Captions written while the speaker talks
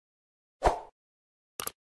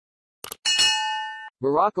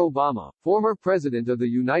Barack Obama, former President of the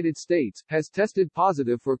United States, has tested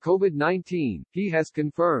positive for COVID-19, he has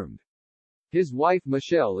confirmed. His wife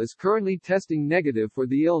Michelle is currently testing negative for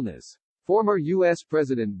the illness. Former U.S.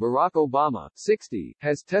 President Barack Obama, 60,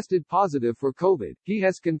 has tested positive for COVID, he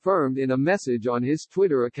has confirmed in a message on his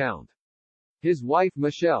Twitter account. His wife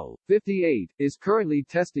Michelle, 58, is currently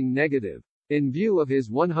testing negative. In view of his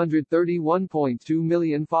 131.2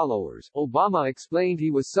 million followers, Obama explained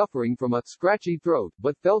he was suffering from a scratchy throat,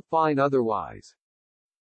 but felt fine otherwise.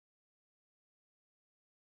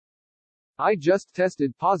 I just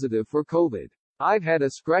tested positive for COVID. I've had a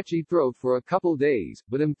scratchy throat for a couple days,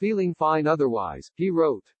 but am feeling fine otherwise, he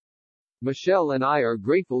wrote. Michelle and I are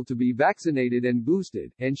grateful to be vaccinated and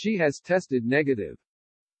boosted, and she has tested negative.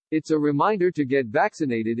 It's a reminder to get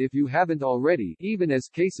vaccinated if you haven't already, even as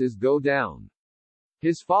cases go down.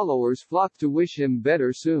 His followers flocked to wish him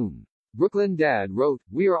better soon. Brooklyn Dad wrote,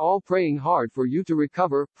 "We are all praying hard for you to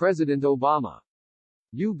recover, President Obama.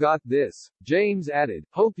 You got this." James added,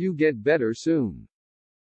 "Hope you get better soon.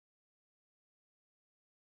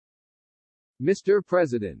 Mr.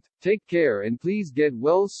 President. Take care and please get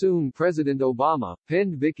well soon President Obama,"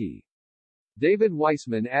 penned Vicky. David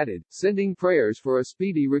Weissman added, "Sending prayers for a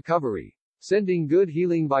speedy recovery. Sending good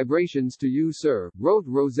healing vibrations to you sir," wrote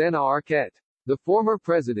Rosanna Arquette. The former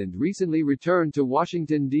president recently returned to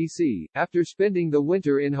Washington, D.C., after spending the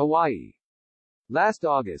winter in Hawaii. Last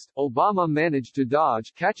August, Obama managed to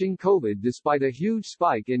dodge catching COVID despite a huge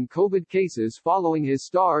spike in COVID cases following his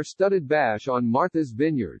star-studded bash on Martha's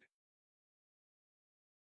Vineyard.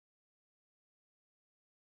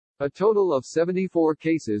 A total of 74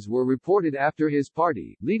 cases were reported after his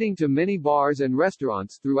party, leading to many bars and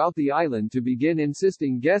restaurants throughout the island to begin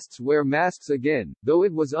insisting guests wear masks again, though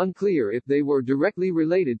it was unclear if they were directly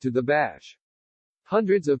related to the bash.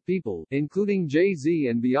 Hundreds of people, including Jay-Z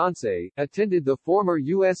and Beyoncé, attended the former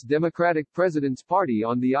U.S. Democratic president's party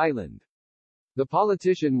on the island. The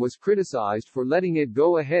politician was criticized for letting it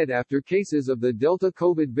go ahead after cases of the Delta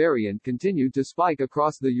COVID variant continued to spike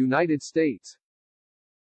across the United States.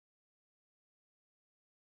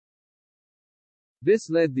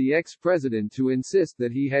 This led the ex-president to insist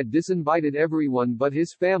that he had disinvited everyone but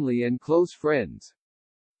his family and close friends.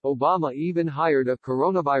 Obama even hired a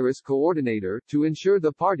coronavirus coordinator to ensure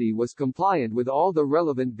the party was compliant with all the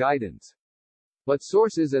relevant guidance. But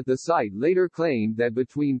sources at the site later claimed that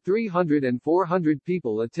between 300 and 400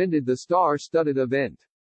 people attended the star-studded event.